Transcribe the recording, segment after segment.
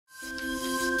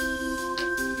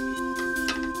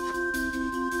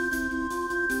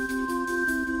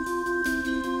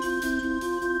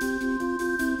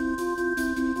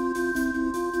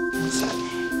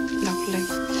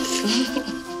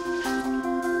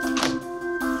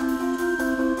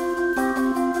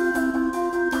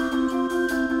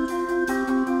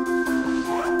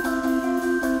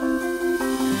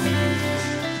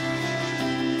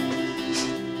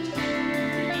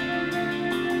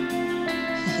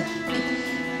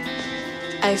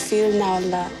I feel now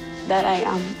that I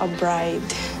am a bride.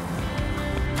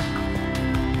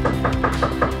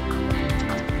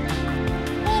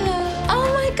 Hello.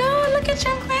 Oh my God, look at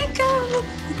your makeup.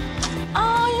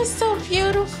 Oh, you're so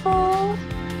beautiful.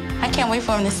 I can't wait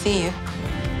for him to see you.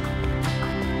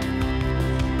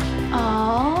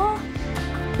 Oh,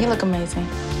 you look amazing.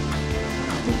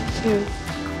 Thank you.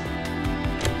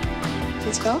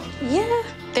 Let's go? Yeah,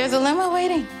 there's a limo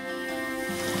waiting.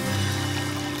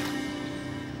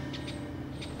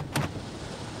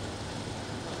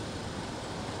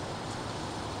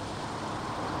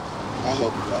 I'll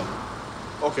help you out.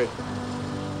 Okay.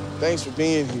 Thanks for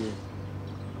being here.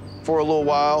 For a little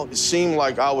while, it seemed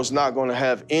like I was not going to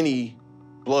have any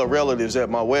blood relatives at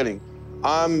my wedding.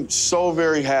 I'm so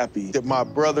very happy that my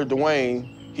brother, Dwayne,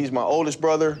 he's my oldest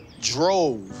brother,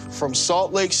 drove from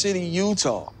Salt Lake City,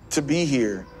 Utah to be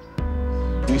here.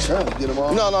 You trying to get them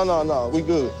all? No, we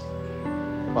good.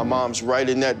 My mom's right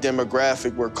in that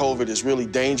demographic where COVID is really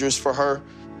dangerous for her.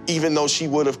 Even though she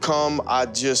would have come, I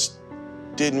just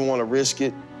didn't want to risk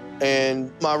it.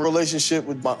 And my relationship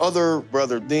with my other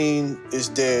brother, Dean, is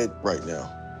dead right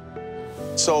now.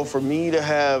 So for me to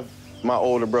have my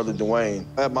older brother, Dwayne,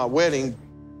 at my wedding,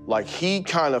 like he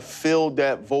kind of filled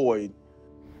that void.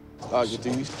 I'll get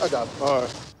these. I got them. All right.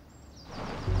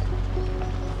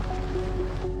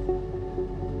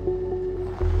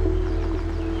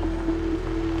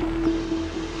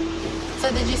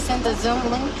 So did you send the Zoom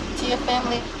link to your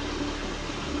family?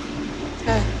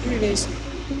 Here it is.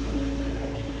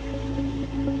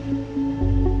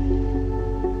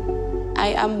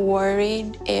 I am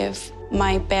worried if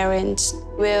my parents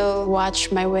will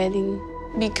watch my wedding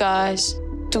because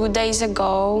 2 days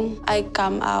ago, I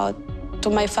come out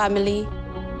to my family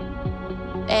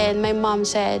and my mom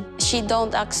said she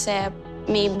don't accept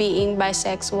me being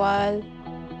bisexual.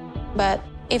 But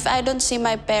if I don't see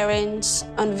my parents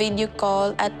on video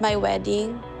call at my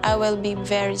wedding, I will be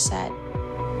very sad.